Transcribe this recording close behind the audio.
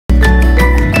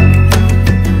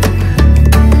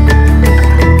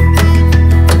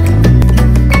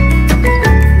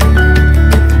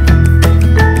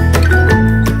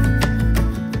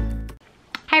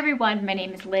everyone, my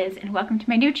name is Liz and welcome to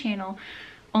my new channel,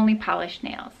 Only Polished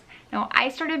Nails. Now I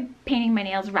started painting my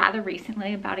nails rather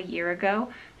recently, about a year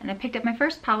ago, and I picked up my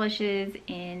first polishes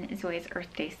in Zoya's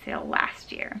Earth Day sale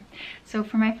last year. So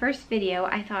for my first video,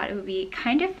 I thought it would be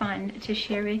kind of fun to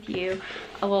share with you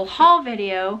a little haul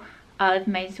video of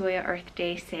my Zoya Earth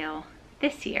Day sale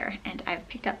this year, and I've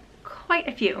picked up quite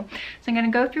a few. So I'm going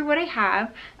to go through what I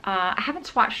have. I haven't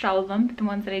swatched all of them, but the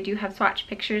ones that I do have swatch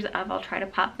pictures of, I'll try to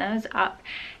pop those up,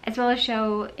 as well as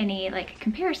show any like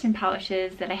comparison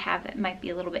polishes that I have that might be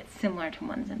a little bit similar to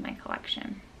ones in my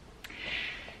collection.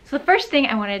 So the first thing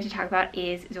I wanted to talk about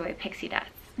is Zoya Pixie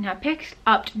Dust. Now I picked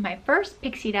up my first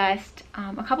Pixie Dust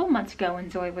a couple months ago when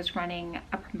Zoya was running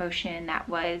a promotion that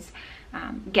was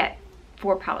get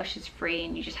 4 polishes free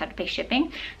and you just had to pay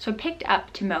shipping. So I picked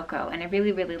up Tomoko and I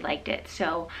really liked it.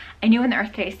 So I knew in the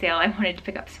Earth Day sale I wanted to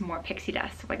pick up some more Pixie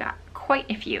Dust, so I got quite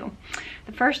a few.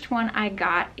 The first one I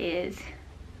got is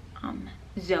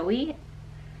Zoey,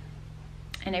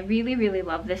 and I really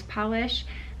love this polish.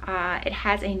 It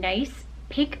has a nice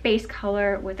pink base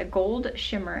color with a gold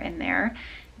shimmer in there,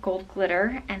 gold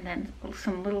glitter, and then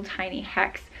some little tiny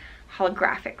hex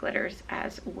holographic glitters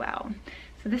as well.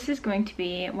 So this is going to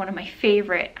be one of my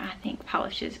favorite, I think,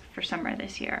 polishes for summer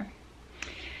this year.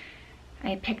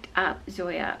 I picked up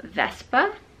Zoya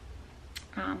Vespa.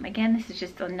 Again, this is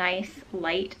just a nice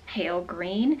light pale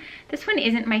green. This one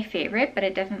isn't my favorite, but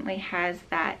it definitely has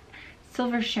that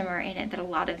silver shimmer in it that a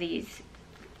lot of these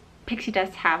Pixie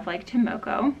Dusts have, like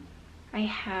Tomoko. I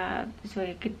have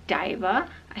Zoya Godiva.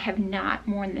 I have not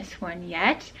worn this one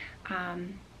yet.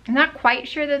 I'm not quite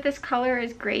sure that this color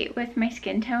is great with my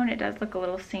skin tone. It does look a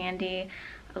little sandy,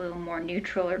 a little more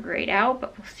neutral or grayed out,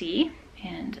 but we'll see.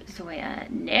 And Zoya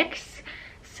NYX.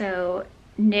 So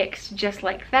NYX, just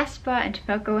like Vespa and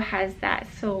Tomoko, has that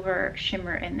silver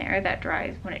shimmer in there that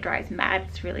dries, when it dries matte,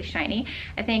 it's really shiny.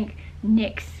 I think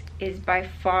NYX is by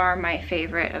far my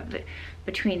favorite of the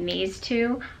between these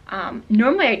two.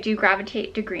 Normally I do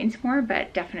gravitate to greens more,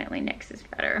 but definitely NYX is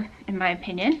better in my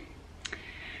opinion.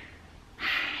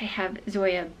 I have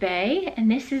Zoya Bay, and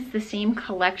this is the same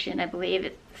collection, I believe.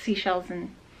 It's Seashores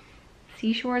and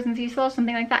Sea Cells,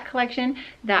 something like that collection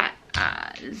that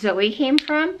Zoe came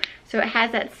from. So it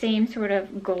has that same sort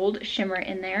of gold shimmer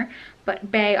in there, but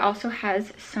Bay also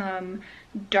has some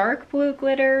dark blue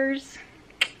glitters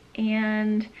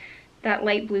and that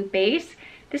light blue base.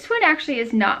 This one actually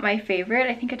is not my favorite.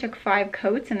 I think I took 5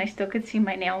 coats and I still could see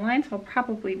my nail line, so I'll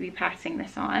probably be passing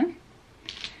this on.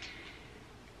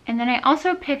 And then I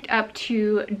also picked up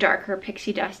 2 darker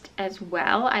Pixie Dust as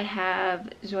well. I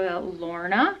have Zoya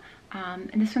Lorna,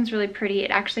 and this one's really pretty. It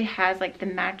actually has like the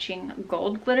matching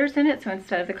gold glitters in it. So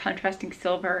instead of the contrasting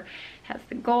silver, it has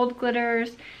the gold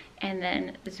glitters. And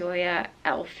then Zoya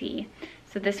Elphie.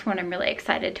 So this one I'm really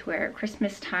excited to wear at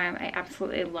Christmas time. I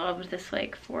absolutely loved this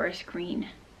like forest green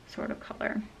sort of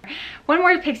color. One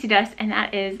more Pixie Dust, and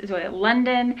that is Zoya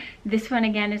London. This one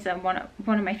again is one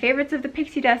of my favorites of the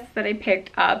Pixie Dusts that I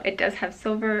picked up. It does have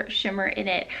silver shimmer in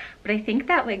it, but I think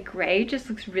that like gray just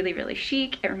looks really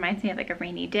chic. It reminds me of like a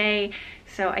rainy day,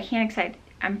 so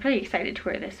I'm pretty excited to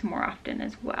wear this more often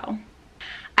as well.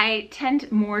 I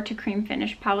tend more to cream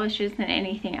finish polishes than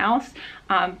anything else,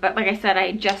 but like I said,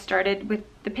 I just started with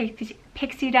the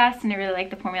Pixie Dust and I really like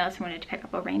the formula, so I wanted to pick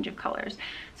up a range of colors.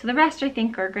 So the rest I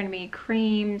think are going to be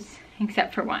creams,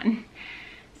 except for one.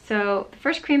 So the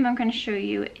first cream I'm going to show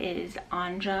you is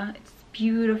Anja. It's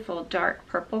beautiful dark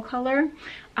purple color.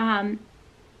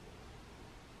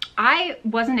 I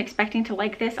wasn't expecting to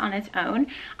like this on its own.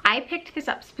 I picked this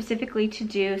up specifically to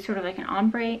do sort of like an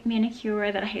ombre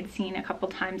manicure that I had seen a couple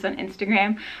times on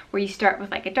Instagram, where you start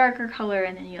with like a darker color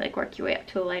and then you like work your way up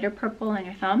to a lighter purple on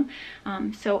your thumb.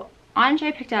 So Anja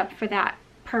I picked up for that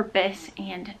purpose,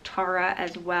 and Tara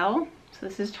as well. So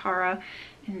this is Tara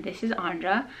and this is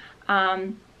Anja.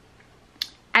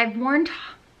 I've worn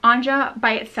Anja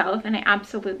by itself and I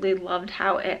absolutely loved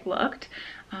how it looked.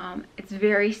 It's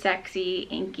very sexy,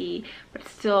 inky, but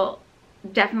still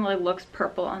definitely looks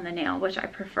purple on the nail, which I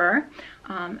prefer.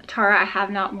 Tara I have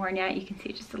not worn yet. You can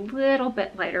see just a little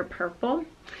bit lighter purple.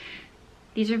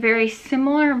 These are very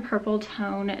similar in purple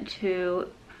tone to,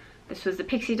 this was the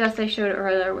Pixie Dust I showed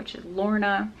earlier, which is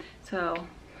Lorna. So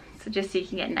just so you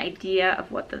can get an idea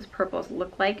of what those purples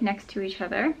look like next to each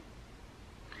other.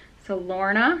 So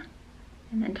Lorna,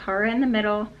 and then Tara in the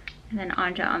middle, and then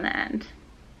Anja on the end.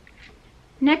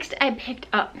 Next, I picked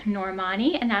up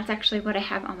Normani, and that's actually what I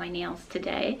have on my nails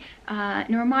today.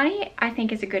 Normani, I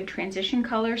think, is a good transition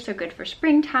color, so good for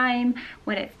springtime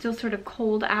when it's still sort of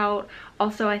cold out.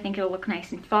 Also, I think it'll look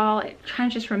nice in fall. It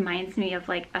kind of just reminds me of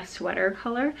like a sweater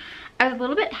color. I was a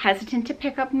little bit hesitant to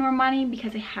pick up Normani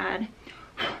because I had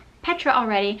Petra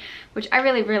already, which I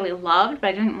really, really loved, but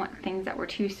I didn't want things that were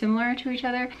too similar to each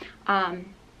other.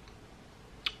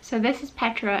 So this is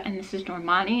Petra and this is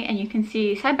Normani, and you can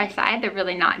see side by side they're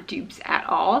really not dupes at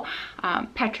all.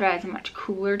 Petra has a much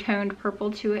cooler toned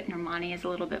purple to it. Normani is a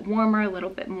little bit warmer, a little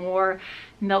bit more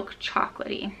milk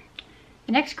chocolatey.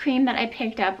 The next cream that I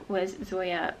picked up was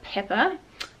Zoya Pippa.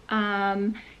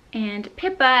 And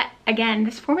Pippa, again,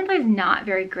 this formula is not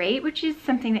very great, which is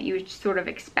something that you would sort of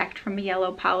expect from a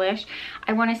yellow polish.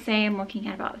 I want to say I'm looking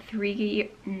at about 3,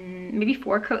 maybe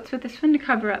 4 coats with this one to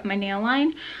cover up my nail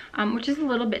line, which is a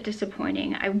little bit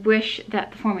disappointing. I wish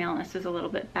that the formula on this was a little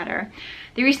bit better.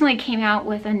 They recently came out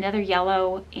with another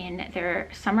yellow in their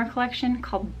summer collection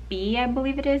called B, I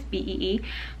believe it is, B-E-E,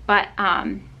 but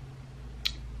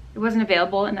it wasn't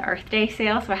available in the Earth Day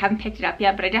sale, so I haven't picked it up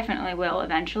yet, but I definitely will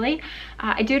eventually.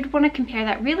 I did want to compare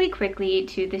that really quickly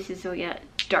to this is Zoya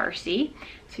Darcy.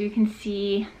 So you can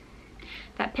see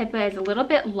that Pippa is a little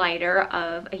bit lighter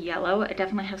of a yellow. It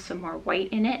definitely has some more white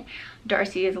in it.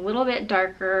 Darcy is a little bit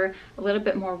darker, a little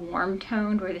bit more warm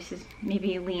toned, where this is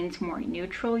maybe leans more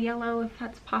neutral yellow, if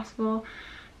that's possible.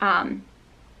 I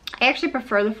actually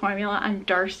prefer the formula on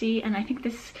Darcy, and I think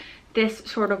this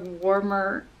sort of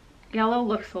warmer yellow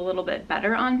looks a little bit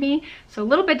better on me. So a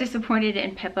little bit disappointed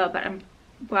in Pippa, but I'm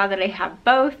glad that I have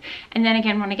both. And then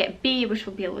again, when I get B, which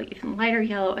will be a little even lighter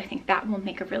yellow, I think that will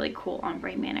make a really cool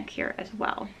ombre manicure as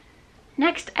well.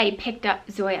 Next, I picked up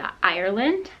Zoya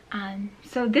Ireland.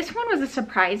 So this one was a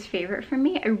surprise favorite for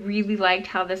me. I really liked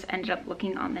how this ended up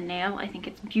looking on the nail. I think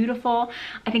it's beautiful.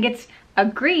 I think it's a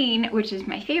green, which is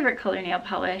my favorite color nail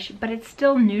polish, but it's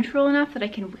still neutral enough that I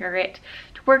can wear it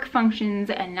to work functions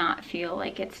and not feel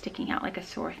like it's sticking out like a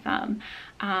sore thumb.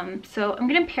 So I'm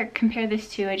gonna compare this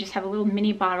to, I just have a little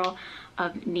mini bottle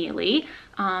of Neely.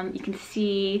 You can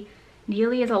see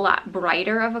Neely is a lot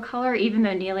brighter of a color, even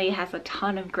though Neely has a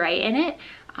ton of gray in it.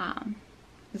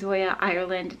 Zoya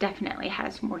Ireland definitely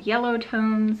has more yellow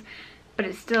tones, but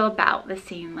it's still about the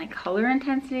same like color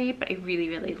intensity, but I really,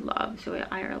 really love Zoya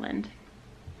Ireland.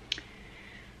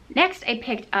 Next, I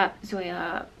picked up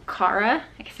Zoya Cara.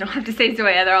 I guess I don't have to say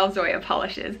Zoya, they're all Zoya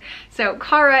polishes. So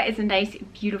Cara is a nice,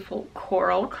 beautiful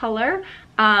coral color.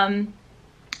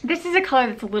 This is a color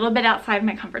that's a little bit outside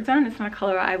my comfort zone. It's not a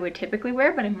color I would typically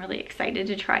wear, but I'm really excited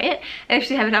to try it. I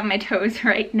actually have it on my toes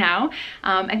right now.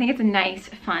 I think it's a nice,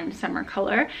 fun summer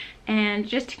color. And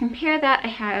just to compare that, I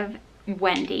have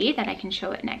Wendy that I can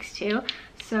show it next to.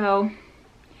 So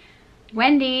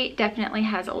Wendy definitely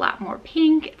has a lot more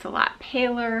pink. It's a lot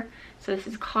paler. So this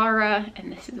is Cara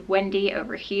and this is Wendy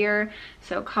over here.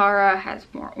 So Cara has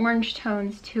more orange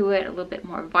tones to it, a little bit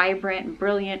more vibrant and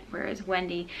brilliant, whereas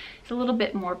Wendy is a little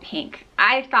bit more pink.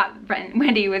 I thought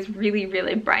Wendy was really,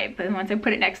 really bright, but once I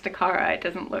put it next to Cara, it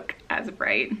doesn't look as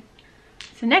bright.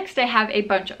 So next I have a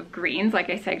bunch of greens.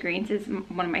 Like I said, greens is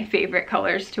one of my favorite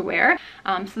colors to wear.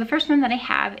 So the first one that I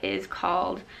have is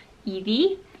called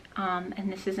Eviee.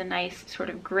 And this is a nice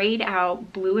sort of grayed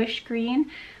out bluish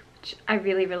green, which I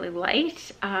really, really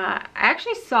liked. I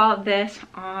actually saw this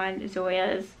on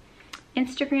Zoya's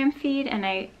Instagram feed and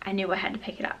I knew I had to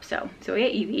pick it up. So Zoya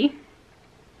Eviee.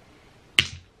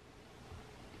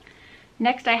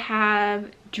 Next I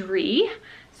have Dree.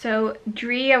 So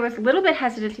Dree I was a little bit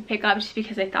hesitant to pick up just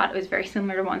because I thought it was very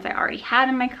similar to ones I already had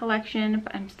in my collection,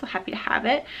 but I'm still happy to have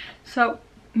it. So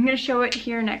I'm going to show it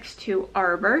here next to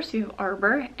Arbor. So you have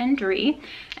Arbor and Dree,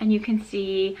 and you can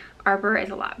see Arbor is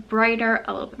a lot brighter,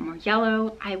 a little bit more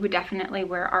yellow. I would definitely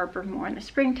wear Arbor more in the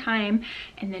springtime,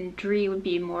 and then Dree would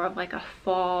be more of like a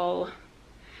fall,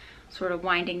 sort of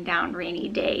winding down rainy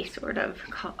day sort of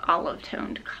olive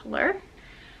toned color.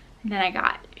 And then I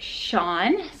got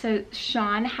Shawn. So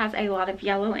Shawn has a lot of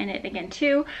yellow in it again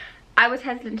too. I was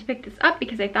hesitant to pick this up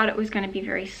because I thought it was going to be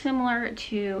very similar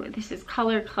to, this is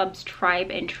Color Club's Tribe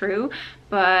and True,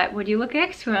 but when you look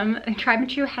next to him, Tribe and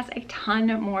True has a ton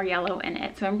more yellow in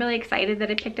it. So I'm really excited that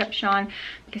I picked up Shawn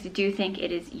because I do think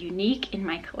it is unique in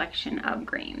my collection of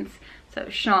greens. So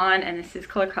Shawn, and this is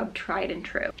Color Club Tried and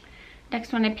True.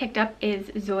 Next one I picked up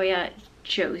is Zoya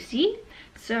Josie.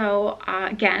 So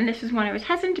again, this is one I was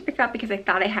hesitant to pick up because I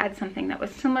thought I had something that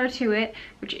was similar to it,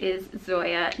 which is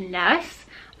Zoya Ness.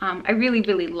 I really,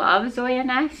 really love Zoya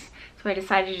Ness, so I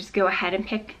decided to just go ahead and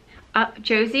pick up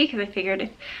Josie because I figured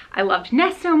if I loved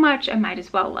Ness so much, I might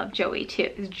as well love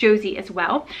Josie as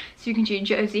well. So you can see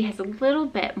Josie has a little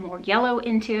bit more yellow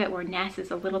into it, where Ness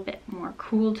is a little bit more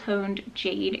cool toned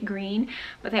jade green,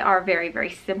 but they are very, very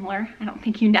similar. I don't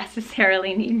think you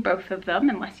necessarily need both of them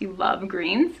unless you love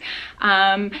greens.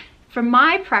 For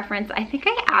my preference, I think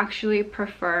I actually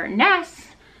prefer Ness,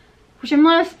 which I'm a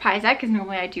little surprised at because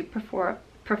normally I do prefer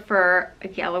a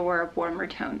yellower, warmer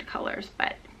toned colors,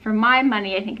 but for my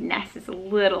money, I think Ness is a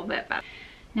little bit better.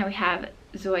 Now we have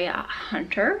Zoya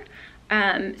Hunter.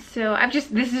 So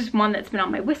this is one that's been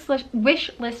on my wish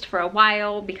list for a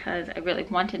while because I really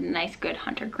wanted a nice good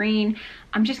hunter green.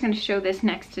 I'm just going to show this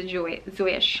next to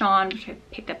Zoya Shawn, which I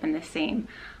picked up in the same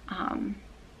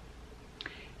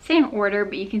order,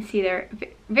 but you can see they're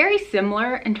very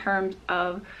similar in terms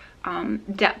of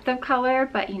depth of color,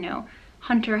 but you know,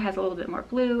 Hunter has a little bit more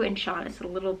blue and Shawn is a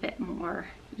little bit more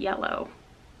yellow.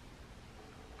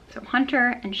 So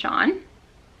Hunter and Shawn.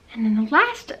 And then the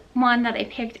last one that I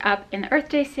picked up in the Earth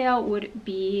Day sale would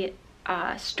be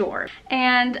Storm.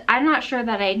 And I'm not sure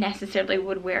that I necessarily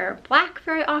would wear black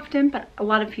very often, but a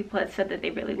lot of people had said that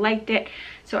they really liked it,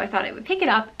 so I thought I would pick it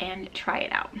up and try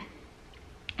it out.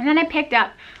 And then I picked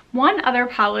up one other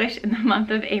polish in the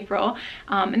month of April,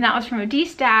 and that was from a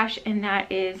D-stash, and that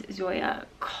is Zoya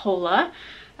Cola.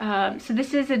 So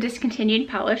this is a discontinued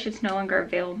polish. It's no longer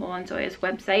available on Zoya's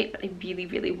website, but I really,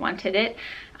 really wanted it.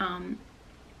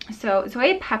 So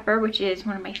Zoya Pepper, which is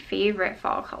one of my favorite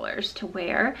fall colors to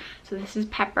wear. So this is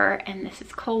Pepper and this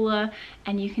is Cola,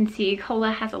 and you can see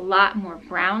Cola has a lot more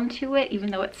brown to it,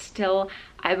 even though it's still,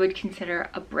 I would consider,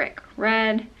 a brick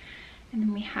red. And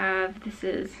then we have, this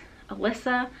is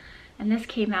Alyssa, and this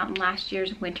came out in last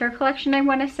year's winter collection, I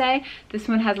want to say. This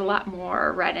one has a lot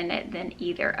more red in it than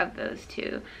either of those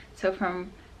two. So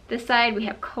from this side we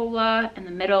have Cola, in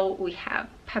the middle we have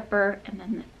Pepper, and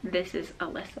then this is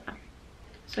Alyssa.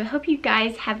 So I hope you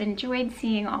guys have enjoyed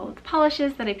seeing all of the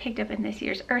polishes that I picked up in this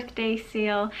year's Earth Day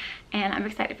sale, and I'm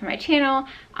excited for my channel.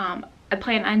 I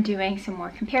plan on doing some more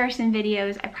comparison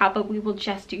videos. I probably will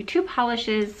just do two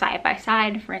polishes side by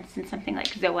side, for instance something like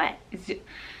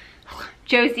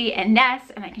Josie and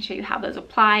Ness, and I can show you how those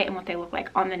apply and what they look like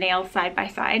on the nails side by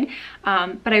side.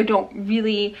 But I don't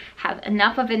really have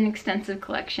enough of an extensive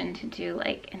collection to do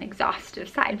like an exhaustive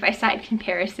side by side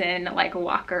comparison like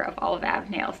Walker of All of Av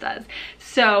Nails does.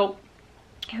 So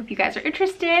I hope you guys are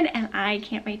interested, and I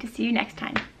can't wait to see you next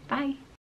time. Bye.